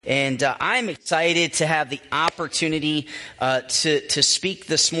And I'm excited to have the opportunity to speak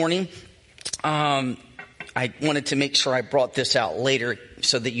this morning. I wanted to make sure I brought this out later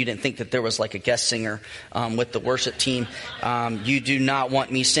so that you didn't think that there was like a guest singer with the worship team. You do not want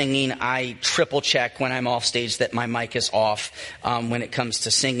me singing. I triple check when I'm off stage that my mic is off when it comes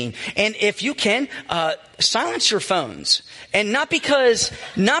to singing. And if you can, silence your phones. And not because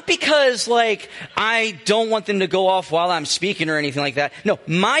like I don't want them to go off while I'm speaking or anything like that. No,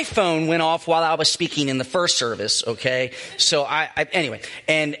 my phone went off while I was speaking in the first service. Okay. So anyway,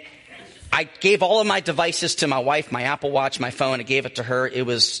 and I gave all of my devices to my wife, my Apple Watch, my phone. I gave it to her. It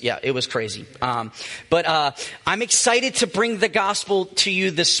was crazy. But I'm excited to bring the gospel to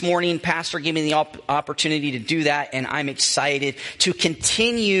you this morning. Pastor gave me the opportunity to do that, and I'm excited to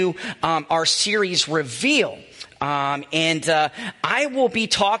continue our series, Reveal. I will be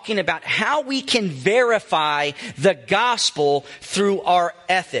talking about how we can verify the gospel through our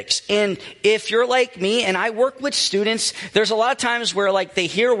ethics. And if you're like me, and I work with students, there's a lot of times where like they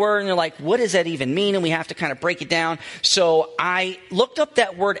hear a word and they're like, what does that even mean? And we have to kind of break it down. So I looked up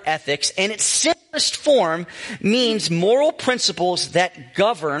that word ethics, and its simplest form means moral principles that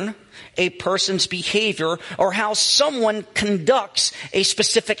govern a person's behavior or how someone conducts a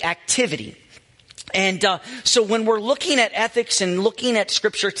specific activity. And so when we're looking at ethics and looking at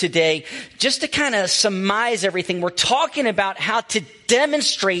scripture today, just to kind of surmise everything, we're talking about how to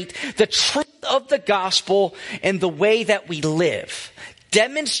demonstrate the truth of the gospel and the way that we live.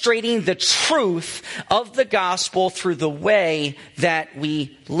 Demonstrating the truth of the gospel through the way that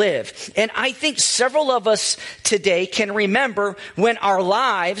we live. And I think several of us today can remember when our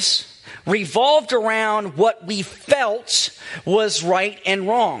lives revolved around what we felt was right and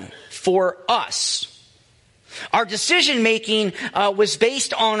wrong for us. Our decision making was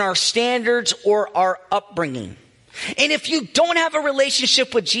based on our standards or our upbringing. And if you don't have a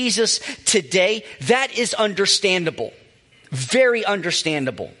relationship with Jesus today, that is understandable. Very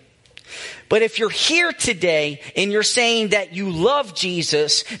understandable. But if you're here today and you're saying that you love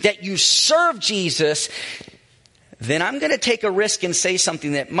Jesus, that you serve Jesus, then I'm going to take a risk and say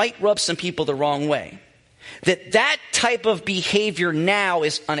something that might rub some people the wrong way. That type of behavior now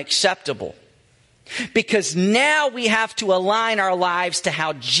is unacceptable. Because now we have to align our lives to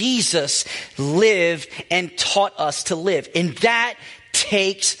how Jesus lived and taught us to live. And that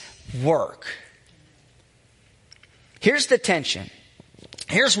takes work. Here's the tension.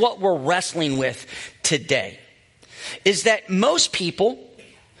 Here's what we're wrestling with today. Is that most people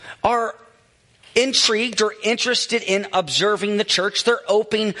are intrigued or interested in observing the church. They're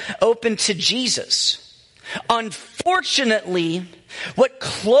open to Jesus. Unfortunately, what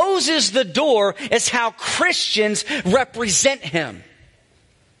closes the door is how Christians represent him.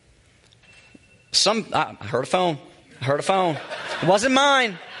 I heard a phone. It wasn't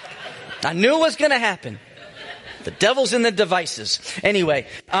mine. I knew it was going to happen. The devil's in the devices. Anyway,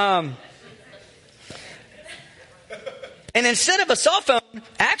 and instead of a cell phone,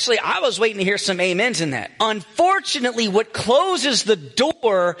 actually, I was waiting to hear some amens in that. Unfortunately, what closes the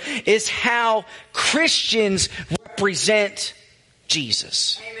door is how Christians represent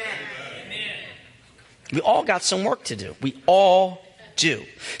Jesus. Amen. We all got some work to do. We all do.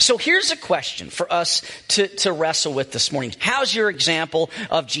 So here's a question for us to wrestle with this morning. How's your example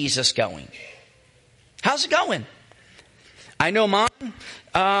of Jesus going? How's it going? I know mine.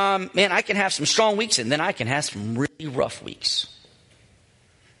 Man, I can have some strong weeks and then I can have some really rough weeks.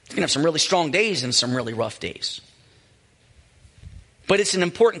 I can have some really strong days and some really rough days. But it's an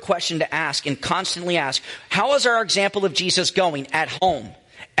important question to ask and constantly ask. How is our example of Jesus going at home?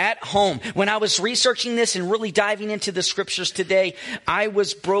 At home. When I was researching this and really diving into the scriptures today, I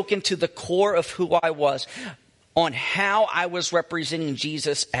was broken to the core of who I was on how I was representing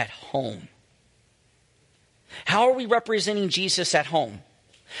Jesus at home. How are we representing Jesus at home?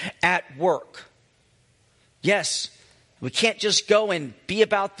 At work. Yes, we can't just go and be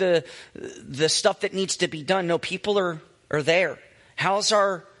about the stuff that needs to be done. No, people are there. How's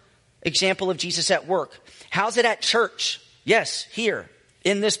our example of Jesus at work? How's it at church? Yes, here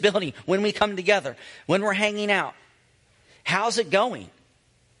in this building, when we come together, when we're hanging out. How's it going?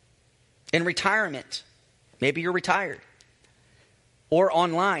 In retirement. Maybe you're retired. Or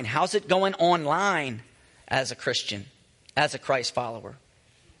online. How's it going online as a Christian, as a Christ follower?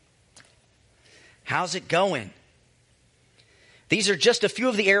 How's it going? These are just a few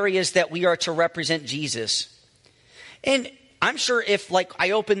of the areas that we are to represent Jesus. And I'm sure if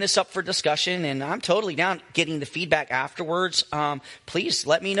I open this up for discussion, and I'm totally down getting the feedback afterwards, please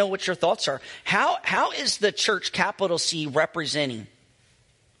let me know what your thoughts are. How is the church, capital C, representing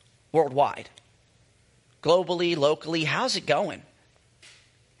worldwide? Globally, locally, how's it going?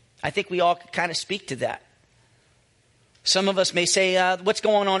 I think we all kind of speak to that. Some of us may say, what's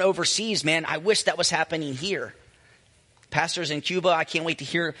going on overseas, man? I wish that was happening here. Pastor's in Cuba. I can't wait to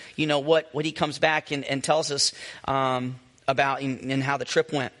hear, what he comes back and tells us about and how the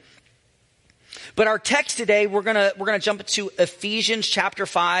trip went. But our text today, we're gonna jump into Ephesians chapter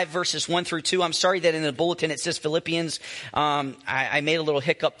 5, verses 1 through 2. I'm sorry that in the bulletin it says Philippians. I made a little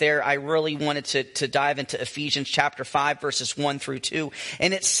hiccup there. I really wanted to dive into Ephesians chapter 5, verses 1 through 2.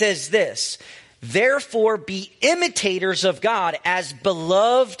 And it says this: therefore be imitators of God as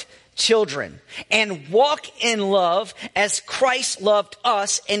beloved children, and walk in love as Christ loved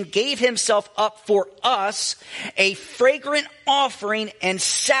us and gave himself up for us, a fragrant offering and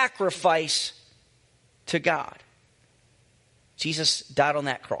sacrifice to God. Jesus died on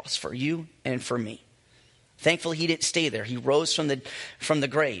that cross for you and for me. Thankfully, he didn't stay there. He rose from the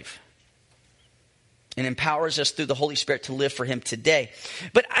grave and empowers us through the Holy Spirit to live for him today.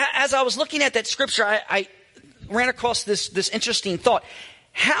 But as I was looking at that scripture, I ran across this interesting thought.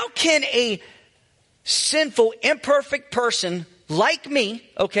 How can a sinful, imperfect person like me,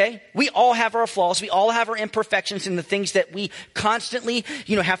 okay, we all have our flaws, we all have our imperfections and the things that we constantly,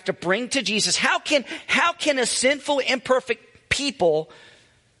 have to bring to Jesus. How can a sinful, imperfect people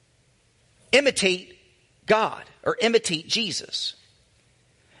imitate God or imitate Jesus?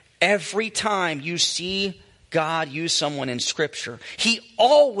 Every time you see God use someone in Scripture, he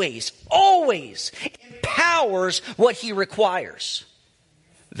always empowers what he requires.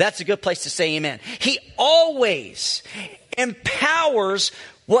 That's a good place to say amen. He always empowers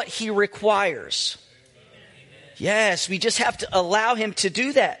what he requires. Yes, we just have to allow him to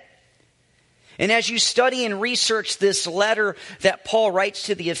do that. And as you study and research this letter that Paul writes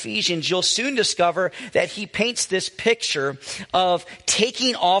to the Ephesians, you'll soon discover that he paints this picture of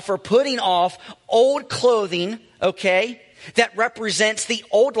taking off or putting off old clothing, okay, that represents the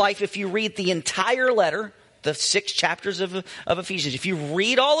old life. If you read the entire letter, the 6 chapters of Ephesians, if you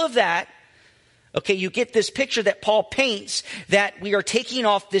read all of that, okay, you get this picture that Paul paints that we are taking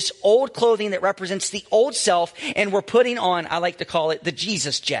off this old clothing that represents the old self and we're putting on, I like to call it the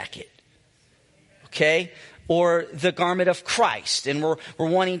Jesus jacket. Okay? Or the garment of Christ. And we're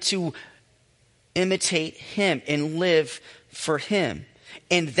wanting to imitate him and live for him.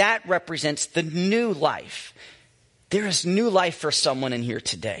 And that represents the new life. There is new life for someone in here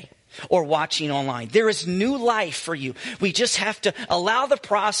today or watching online. There is new life for you. We just have to allow the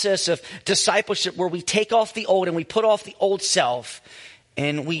process of discipleship where we take off the old and we put off the old self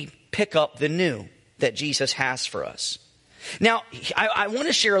and we pick up the new that Jesus has for us. Now, I want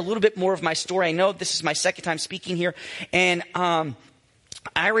to share a little bit more of my story. I know this is my second time speaking here. And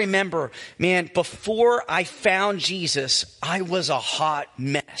I remember, man, before I found Jesus, I was a hot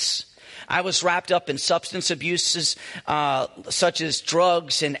mess. I was wrapped up in substance abuses, such as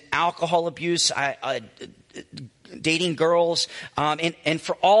drugs and alcohol abuse, dating girls. And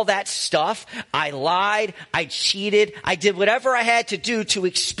for all that stuff, I lied, I cheated, I did whatever I had to do to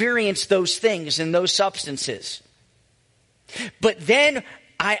experience those things and those substances. But then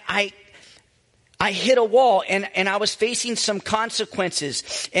I hit a wall and I was facing some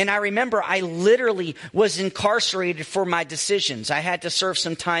consequences. And I remember I literally was incarcerated for my decisions. I had to serve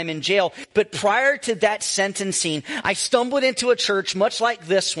some time in jail. But prior to that sentencing, I stumbled into a church much like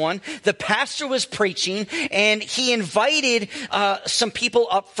this one. The pastor was preaching and he invited some people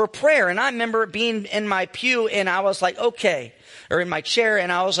up for prayer. And I remember being in my pew and I was like, okay. Or in my chair,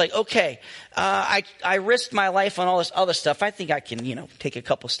 and I was like, okay, I risked my life on all this other stuff. I think I can, take a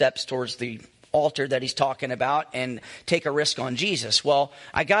couple steps towards the altar that he's talking about and take a risk on Jesus. Well,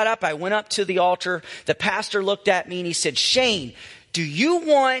 I got up, I went up to the altar. The pastor looked at me and he said, Shane, do you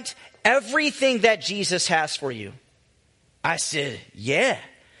want everything that Jesus has for you? I said, yeah.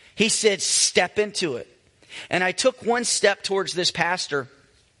 He said, step into it. And I took one step towards this pastor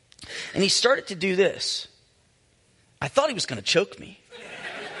and he started to do this. I thought he was going to choke me.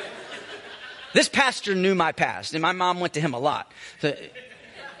 This pastor knew my past, and my mom went to him a lot. So,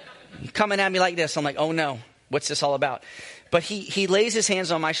 coming at me like this, I'm like, oh no, what's this all about? But he lays his hands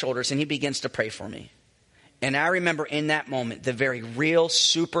on my shoulders, and he begins to pray for me. And I remember in that moment, the very real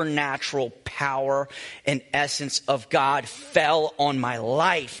supernatural power and essence of God fell on my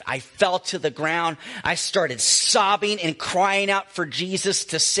life. I fell to the ground. I started sobbing and crying out for Jesus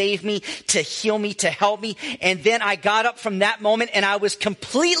to save me, to heal me, to help me. And then I got up from that moment and I was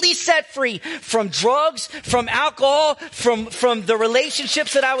completely set free from drugs, from alcohol, from the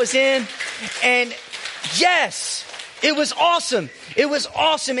relationships that I was in. And yes, It was awesome. It was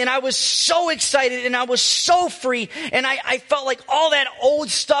awesome. And I was so excited and I was so free. And I felt like all that old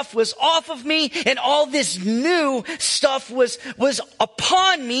stuff was off of me and all this new stuff was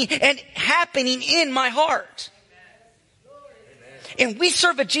upon me and happening in my heart. And we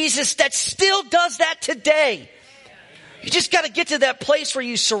serve a Jesus that still does that today. You just got to get to that place where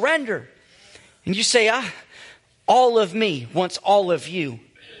you surrender. And you say, all of me wants all of you.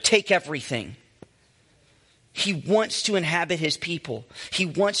 Take everything. He wants to inhabit his people. He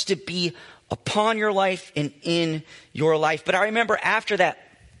wants to be upon your life and in your life. But I remember after that,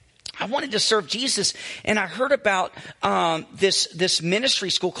 I wanted to serve Jesus, and I heard about this ministry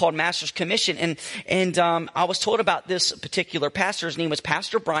school called Master's Commission, and I was told about this particular pastor. His name was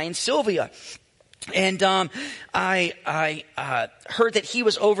Pastor Brian Sylvia. And I heard that he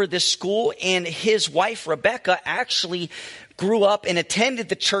was over this school, and his wife Rebecca actually grew up and attended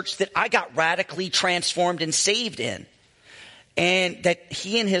the church that I got radically transformed and saved in. And that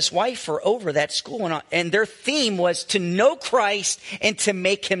he and his wife were over that school, and their theme was to know Christ and to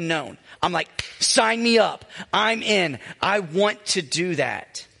make him known. I'm like, sign me up. I'm in. I want to do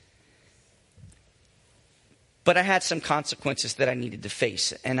that. But I had some consequences that I needed to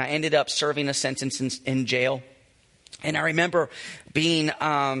face. And I ended up serving a sentence in jail. And I remember being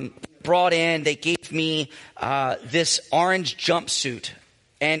brought in. They gave me this orange jumpsuit.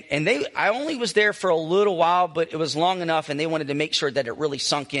 And I only was there for a little while, but it was long enough, and they wanted to make sure that it really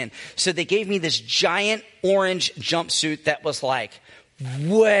sunk in. So they gave me this giant orange jumpsuit that was like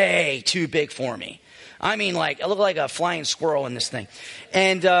way too big for me. I mean, like, I look like a flying squirrel in this thing.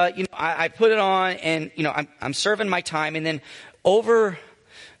 And, I put it on, and, I'm serving my time. And then over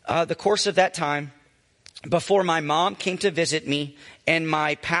the course of that time, before my mom came to visit me and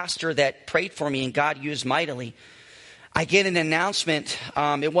my pastor that prayed for me and God used mightily, I get an announcement.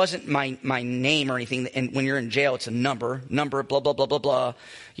 It wasn't my name or anything. And when you're in jail, it's a number, blah, blah, blah, blah, blah.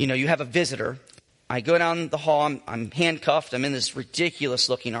 You have a visitor. I go down the hall. I'm handcuffed. I'm in this ridiculous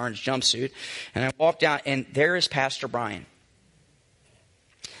looking orange jumpsuit. And I walk down, and there is Pastor Brian.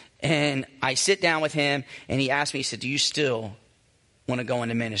 And I sit down with him, and he asked me, he said, do you still want to go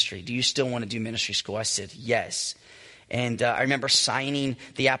into ministry? Do you still want to do ministry school? I said, yes. And I remember signing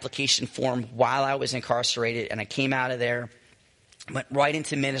the application form while I was incarcerated, and I came out of there, went right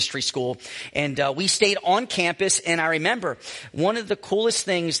into ministry school, and we stayed on campus. And I remember one of the coolest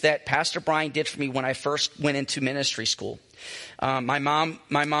things that Pastor Brian did for me when I first went into ministry school. My mom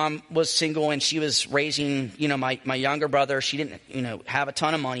was single, and she was raising, my younger brother. She didn't, have a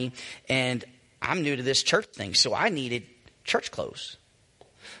ton of money, and I'm new to this church thing, so I needed church clothes.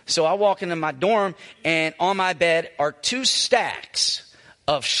 So I walk into my dorm, and on my bed are 2 stacks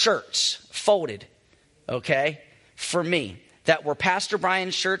of shirts folded, for me, that were Pastor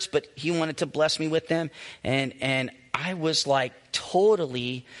Brian's shirts, but he wanted to bless me with them. And I was like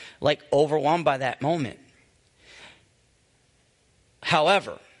totally like overwhelmed by that moment.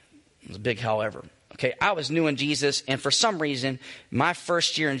 However, it was a big however. I was new in Jesus, and for some reason, my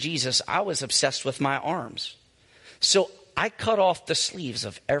first year in Jesus, I was obsessed with my arms. So I cut off the sleeves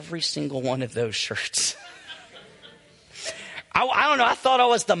of every single one of those shirts. I don't know. I thought I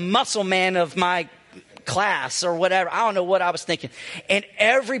was the muscle man of my class or whatever. I don't know what I was thinking. And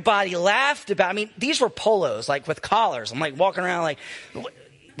everybody laughed about, these were polos, like with collars. I'm like walking around like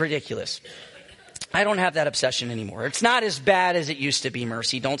ridiculous. I don't have that obsession anymore. It's not as bad as it used to be,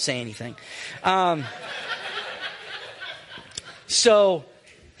 Mercy. Don't say anything. So,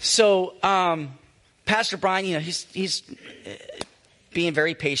 Pastor Brian, he's being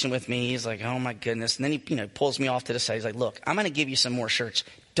very patient with me. He's like, oh my goodness. And then he, pulls me off to the side. He's like, look, I'm going to give you some more shirts.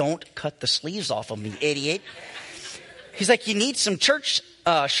 Don't cut the sleeves off of me, idiot. He's like, you need some church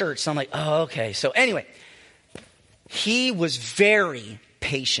shirts. I'm like, oh, okay. So anyway, he was very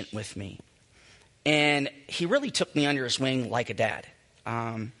patient with me. And he really took me under his wing like a dad,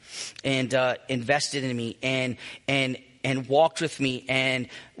 and invested in me and walked with me and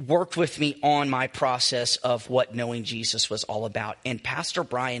worked with me on my process of what knowing Jesus was all about. And Pastor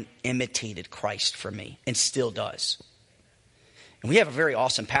Brian imitated Christ for me and still does. And we have a very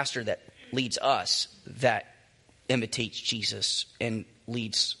awesome pastor that leads us that imitates Jesus and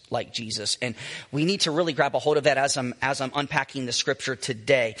leads like Jesus. And we need to really grab a hold of that as I'm unpacking the scripture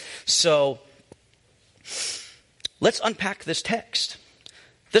today. So let's unpack this text.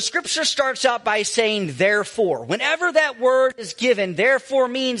 The scripture starts out by saying, therefore. Whenever that word is given, therefore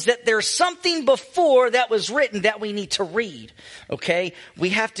means that there's something before that was written that we need to read. We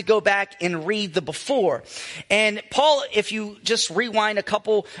have to go back and read the before. And Paul, if you just rewind a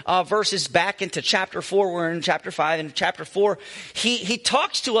couple verses back into chapter 4, we're in chapter 5, and chapter 4, he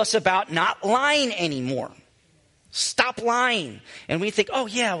talks to us about not lying anymore. Stop lying. And we think, oh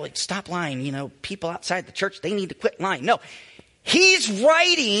yeah, like stop lying. You know, people outside the church, they need to quit lying. No, he's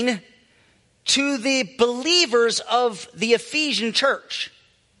writing to the believers of the Ephesian church.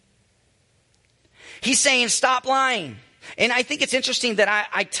 He's saying, stop lying. And I think it's interesting that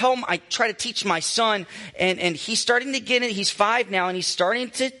I try to teach my son, and he's starting to get it. He's 5 now, and he's starting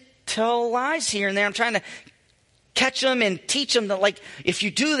to tell lies here and there. I'm trying to catch him and teach him that, like, if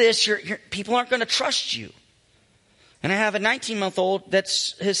you do this, people aren't going to trust you. And I have a 19-month-old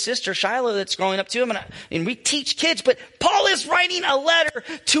that's his sister, Shiloh, that's growing up to him. And we teach kids. But Paul is writing a letter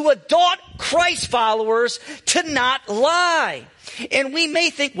to adult Christ followers to not lie. And we may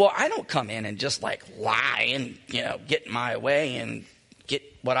think, well, I don't come in and just like lie and, you know, get my way and get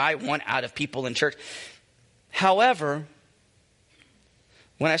what I want out of people in church. However,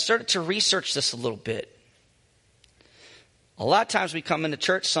 when I started to research this a little bit, a lot of times we come into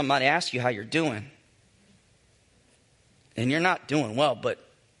church, somebody asks you how you're doing. And you're not doing well, but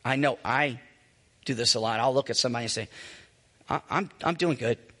I know I do this a lot. I'll look at somebody and say, I'm doing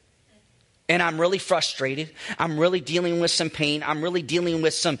good. And I'm really frustrated. I'm really dealing with some pain. I'm really dealing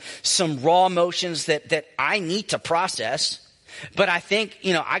with some raw emotions that I need to process. But I think,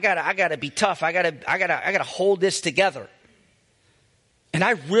 you know, I gotta be tough. I gotta hold this together. And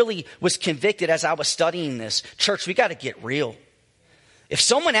I really was convicted as I was studying this. Church, we gotta get real. If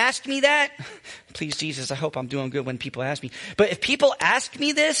someone asked me that, please, Jesus, I hope I'm doing good when people ask me. But if people ask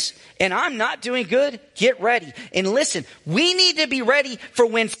me this and I'm not doing good, get ready. And listen, we need to be ready for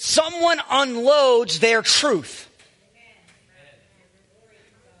when someone unloads their truth.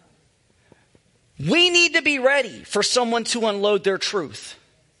 We need to be ready for someone to unload their truth.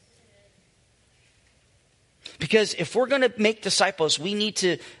 Because if we're going to make disciples, we need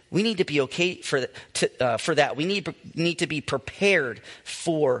to be okay for that. We need to be prepared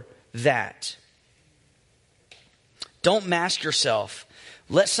for that. Don't mask yourself.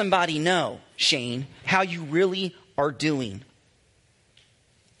 Let somebody know, Shane, how you really are doing.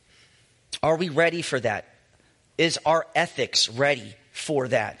 Are we ready for that? Is our ethics ready for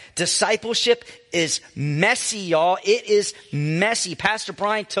that? Discipleship is messy, y'all. It is messy. Pastor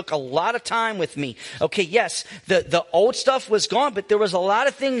Brian took a lot of time with me. Okay, yes, the old stuff was gone, but there was a lot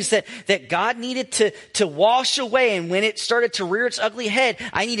of things that God needed to wash away. And when it started to rear its ugly head,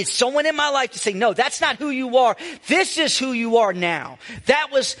 I needed someone in my life to say, no, that's not who you are. This is who you are now. That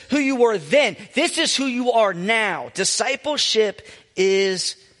was who you were then. This is who you are now. Discipleship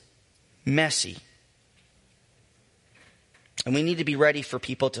is messy. And we need to be ready for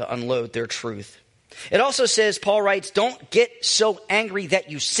people to unload their truth. It also says, Paul writes, don't get so angry that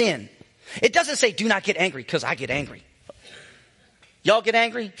you sin. It doesn't say do not get angry, because I get angry. Y'all get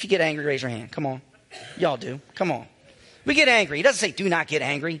angry? If you get angry, raise your hand. Come on. Y'all do. Come on. We get angry. It doesn't say do not get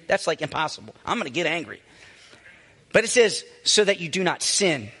angry. That's like impossible. I'm going to get angry. But it says so that you do not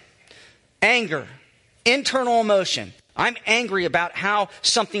sin. Anger, internal emotion. I'm angry about how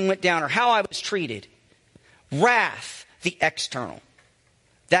something went down or how I was treated. Wrath. The external,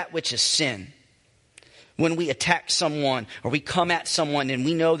 that which is sin. When we attack someone or we come at someone and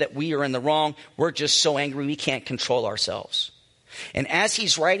we know that we are in the wrong, we're just so angry we can't control ourselves. And as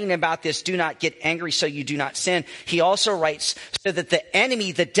he's writing about this, do not get angry so you do not sin, he also writes so that the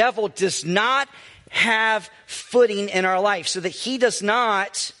enemy, the devil, does not have footing in our life, so that he does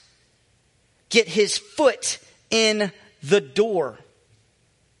not get his foot in the door.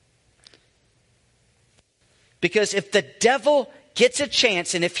 Because if the devil gets a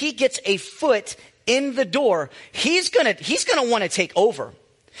chance, and if he gets a foot in the door, he's gonna want to take over.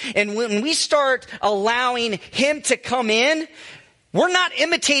 And when we start allowing him to come in, we're not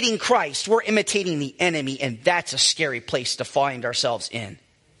imitating Christ, we're imitating the enemy, and that's a scary place to find ourselves in.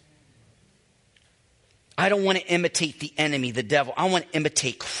 I don't want to imitate the enemy, the devil. I want to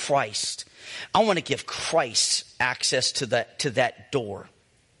imitate Christ. I want to give Christ access to that door,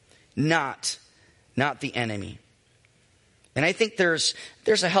 not the enemy. And I think there's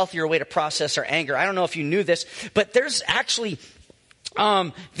a healthier way to process our anger. I don't know if you knew this, but there's actually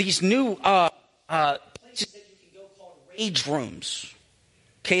these new places that you can go called rage rooms.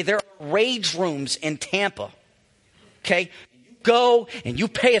 Okay, there are rage rooms in Tampa. Okay, you go and you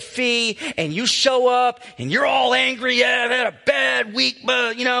pay a fee and you show up and you're all angry. Yeah, I've had a bad week,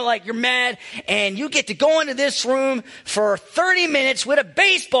 but you know, like you're mad, and you get to go into this room for 30 minutes with a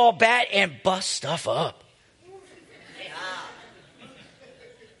baseball bat and bust stuff up.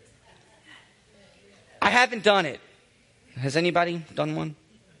 I haven't done it. Has anybody done one?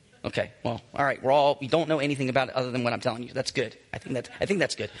 Okay, well, all right. We don't know anything about it other than what I'm telling you. That's good. I think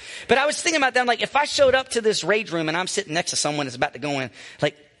that's good. But I was thinking about that. Like, if I showed up to this rage room and I'm sitting next to someone that's about to go in,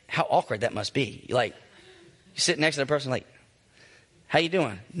 like, how awkward that must be. Like, You sit next to the person like, how you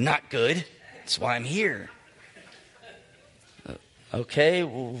doing? Not good. That's why I'm here. Okay,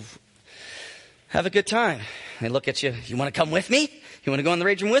 well, have a good time. They look at you. You want to come with me? You want to go in the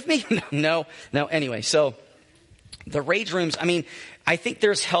rage room with me? No. Anyway, so the rage rooms, I mean, I think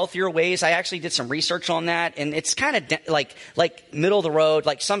there's healthier ways. I actually did some research on that, and it's kind of like middle of the road.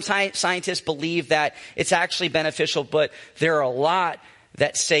 Like some scientists believe that it's actually beneficial, but there are a lot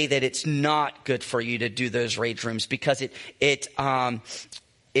that say that it's not good for you to do those rage rooms because it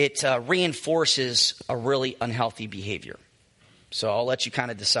reinforces a really unhealthy behavior. So I'll let you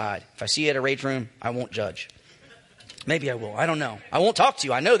kind of decide. If I see you at a rage room, I won't judge. Maybe I will. I don't know. I won't talk to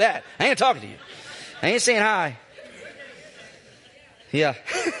you. I know that. I ain't talking to you. I ain't saying hi. Yeah.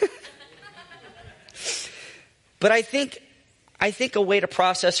 But I think a way to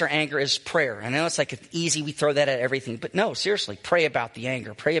process our anger is prayer. I know it's like easy. We throw that at everything. But no, seriously, pray about the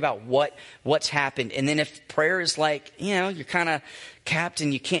anger. Pray about what's happened. And then if prayer is like, you're kind of capped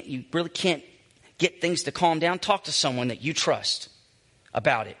and you really can't get things to calm down, talk to someone that you trust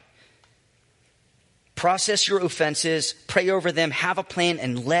about it. Process your offenses, pray over them, have a plan,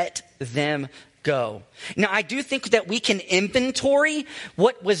 and let them go. Now, I do think that we can inventory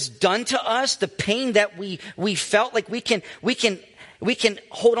what was done to us, the pain that we felt. Like we can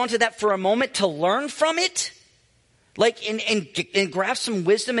hold on to that for a moment to learn from it, like and grab some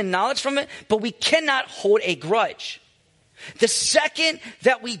wisdom and knowledge from it. But we cannot hold a grudge. The second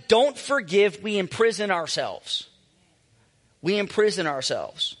that we don't forgive, we imprison ourselves. We imprison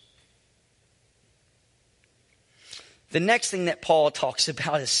ourselves. The next thing that Paul talks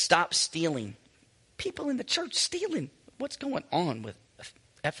about is stop stealing. People in the church stealing. What's going on with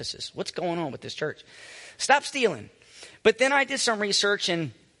Ephesus? What's going on with this church? Stop stealing. But then I did some research,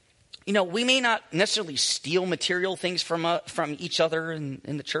 and we may not necessarily steal material things from each other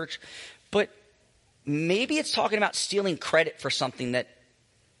in the church, but maybe it's talking about stealing credit for something that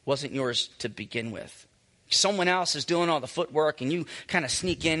wasn't yours to begin with. Someone else is doing all the footwork, and you kind of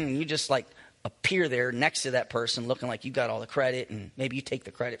sneak in, and you just like appear there next to that person looking like you got all the credit, and maybe you take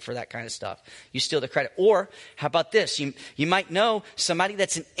the credit for that kind of stuff. You steal the credit. Or how about this? You might know somebody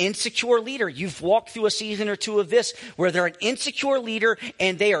that's an insecure leader. You've walked through a season or two of this where they're an insecure leader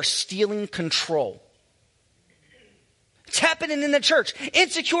and they are stealing control. It's happening in the church.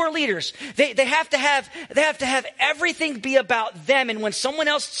 Insecure leaders. They have to have everything be about them. And when someone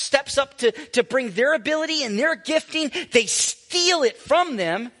else steps up to bring their ability and their gifting, they steal it from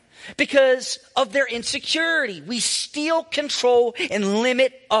them because of their insecurity. We steal control and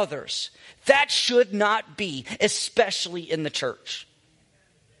limit others. That should not be, especially in the church.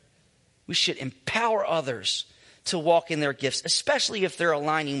 We should empower others to walk in their gifts, especially if they're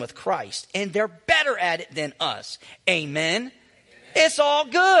aligning with Christ. And they're better at it than us. Amen? Amen. It's all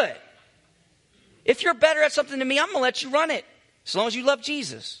good. If you're better at something than me, I'm going to let you run it. As long as you love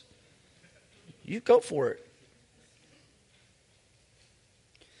Jesus. You go for it.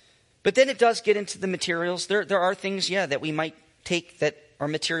 But then it does get into the materials. There are things, that we might take that are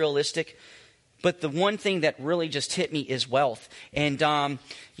materialistic. But the one thing that really just hit me is wealth. And,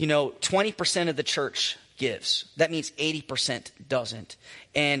 20% of the church gives. That means 80% doesn't.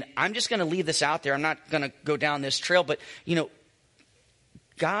 And I'm just going to leave this out there. I'm not going to go down this trail, but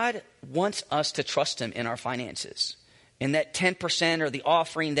God wants us to trust him in our finances. And that 10% or the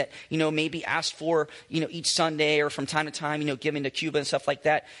offering that, maybe asked for, each Sunday or from time to time, giving to Cuba and stuff like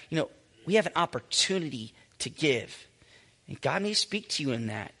that, we have an opportunity to give. And God may speak to you in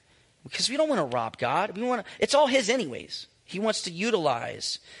that because we don't want to rob God. It's all his anyways. He wants to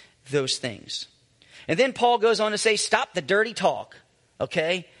utilize those things. And then Paul goes on to say, stop the dirty talk,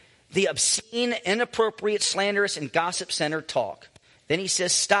 okay? The obscene, inappropriate, slanderous, and gossip-centered talk. Then he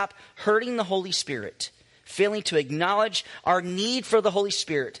says, stop hurting the Holy Spirit, failing to acknowledge our need for the Holy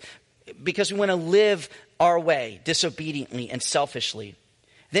Spirit because we want to live our way disobediently and selfishly.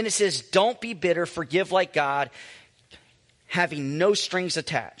 Then it says, don't be bitter, forgive like God, having no strings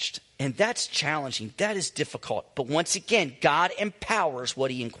attached. And that's challenging. That is difficult. But once again, God empowers what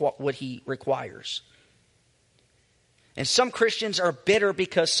he requires. And some Christians are bitter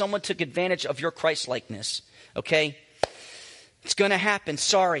because someone took advantage of your Christ-likeness. Okay? It's going to happen.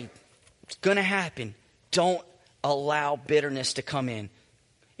 Sorry. It's going to happen. Don't allow bitterness to come in.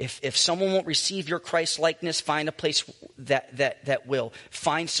 If someone won't receive your Christ-likeness, find a place that will.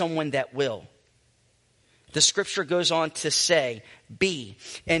 Find someone that will. The scripture goes on to say, be.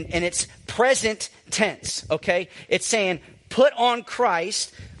 And it's present tense, okay? It's saying, put on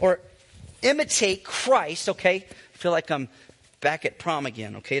Christ or imitate Christ, okay? I feel like I'm back at prom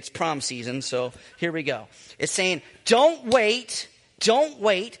again, okay? It's prom season, so here we go. It's saying, don't wait,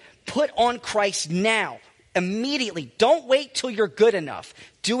 put on Christ now. immediately. Don't wait till you're good enough.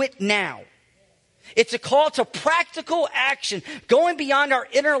 Do it now. It's a call to practical action, going beyond our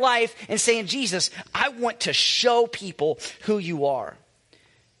inner life and saying, Jesus, I want to show people who you are.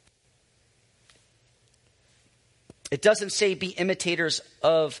 It doesn't say be imitators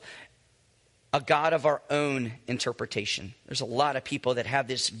of a God of our own interpretation. There's a lot of people that have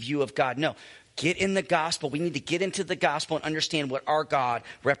this view of God. No, get in the gospel. We need to get into the gospel and understand what our God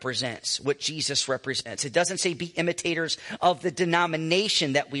represents, what Jesus represents. It doesn't say be imitators of the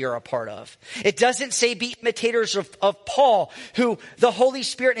denomination that we are a part of. It doesn't say be imitators of Paul, who the Holy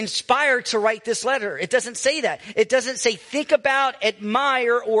Spirit inspired to write this letter. It doesn't say that. It doesn't say think about,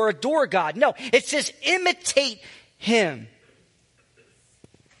 admire, or adore God. No, it says imitate him.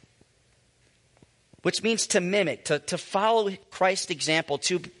 Which means to mimic, to follow Christ's example,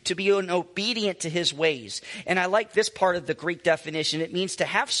 to be obedient to his ways. And I like this part of the Greek definition. It means to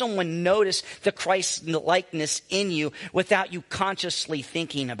have someone notice the Christ likeness in you without you consciously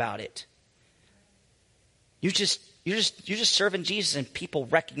thinking about it. You're just serving Jesus, and people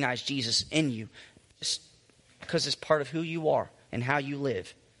recognize Jesus in you just because it's part of who you are and how you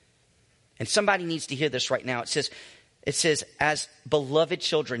live. And somebody needs to hear this right now. It says, as beloved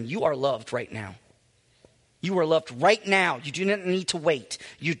children, you are loved right now. You are loved right now. You do not need to wait.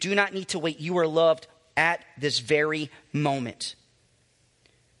 You do not need to wait. You are loved at this very moment.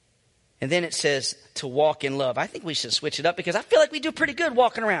 And then it says to walk in love. I think we should switch it up because I feel like we do pretty good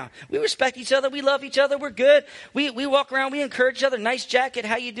walking around. We respect each other. We love each other. We're good. We walk around. We encourage each other. Nice jacket.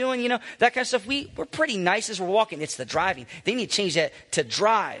 How you doing? You know, that kind of stuff. We're pretty nice as we're walking. It's the driving. They need to change that to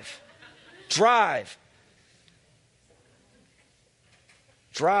drive. Drive.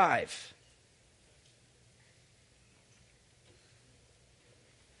 Drive.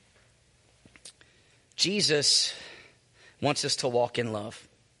 Jesus wants us to walk in love.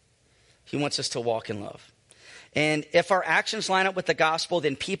 He wants us to walk in love. And if our actions line up with the gospel,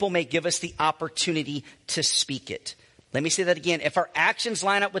 then people may give us the opportunity to speak it. Let me say that again. If our actions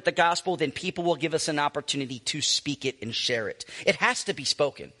line up with the gospel, then people will give us an opportunity to speak it and share it. It has to be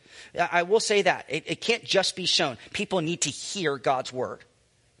spoken. I will say that. It can't just be shown. People need to hear God's word.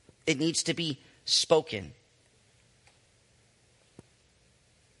 It needs to be spoken.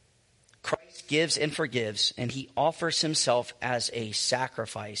 Christ gives and forgives, and he offers himself as a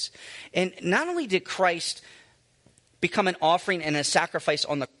sacrifice. And not only did Christ become an offering and a sacrifice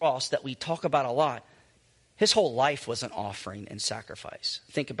on the cross that we talk about a lot, his whole life was an offering and sacrifice.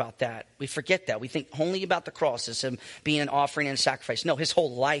 Think about that. We forget that. We think only about the cross as him being an offering and sacrifice. No, his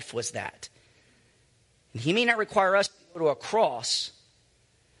whole life was that. And he may not require us to go to a cross,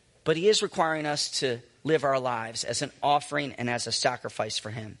 but he is requiring us to live our lives as an offering and as a sacrifice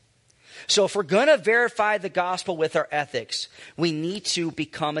for him. So if we're going to verify the gospel with our ethics, we need to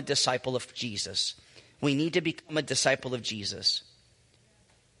become a disciple of Jesus. We need to become a disciple of Jesus.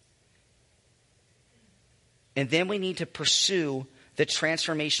 And then we need to pursue the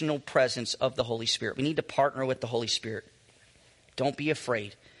transformational presence of the Holy Spirit. We need to partner with the Holy Spirit. Don't be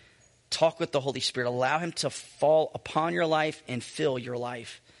afraid. Talk with the Holy Spirit. Allow him to fall upon your life and fill your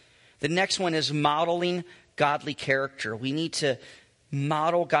life. The next one is modeling godly character. We need to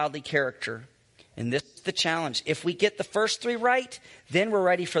model godly character. And this is the challenge. If we get the first three right, then we're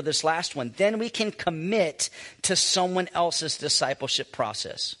ready for this last one. Then we can commit to someone else's discipleship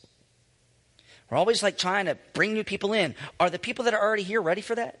process. We're always like trying to bring new people in. Are the people that are already here ready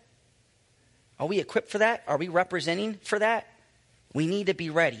for that? Are we equipped for that? Are we representing for that? We need to be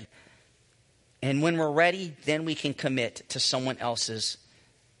ready. And when we're ready, then we can commit to someone else's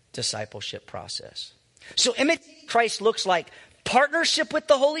discipleship process. So imitating Christ looks like partnership with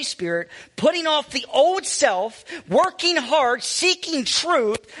the Holy Spirit, putting off the old self, working hard, seeking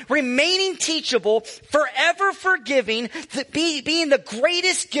truth, remaining teachable, forever forgiving, being the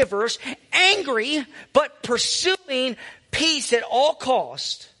greatest givers, angry, but pursuing peace at all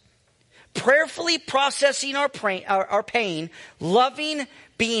cost, prayerfully processing our pain, loving,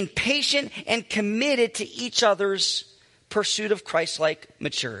 being patient, and committed to each other's pursuit of Christ-like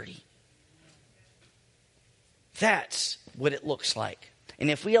maturity. That's what it looks like. And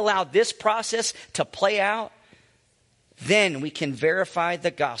if we allow this process to play out, then we can verify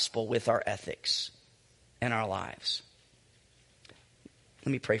the gospel with our ethics and our lives.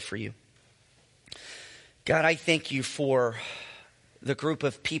 Let me pray for you. God, I thank you for the group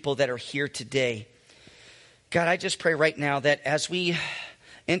of people that are here today. God, I just pray right now that as we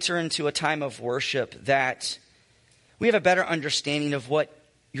enter into a time of worship, that we have a better understanding of what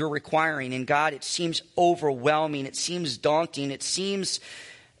you're requiring. And God, it seems overwhelming. It seems daunting. It seems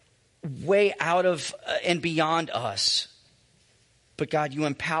way out of and beyond us. But God, you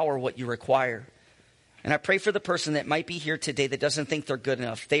empower what you require. And I pray for the person that might be here today that doesn't think they're good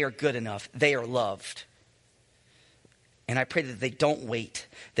enough. They are good enough. They are loved. And I pray that they don't wait,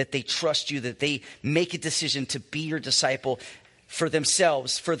 that they trust you, that they make a decision to be your disciple for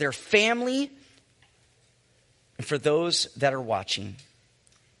themselves, for their family, and for those that are watching.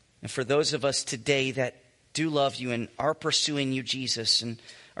 And for those of us today that do love you and are pursuing you, Jesus, and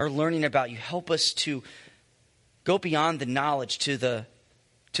are learning about you, help us to go beyond the knowledge to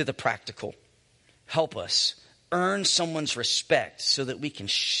the practical. Help us earn someone's respect so that we can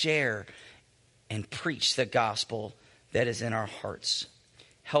share and preach the gospel that is in our hearts.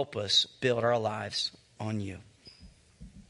 Help us build our lives on you.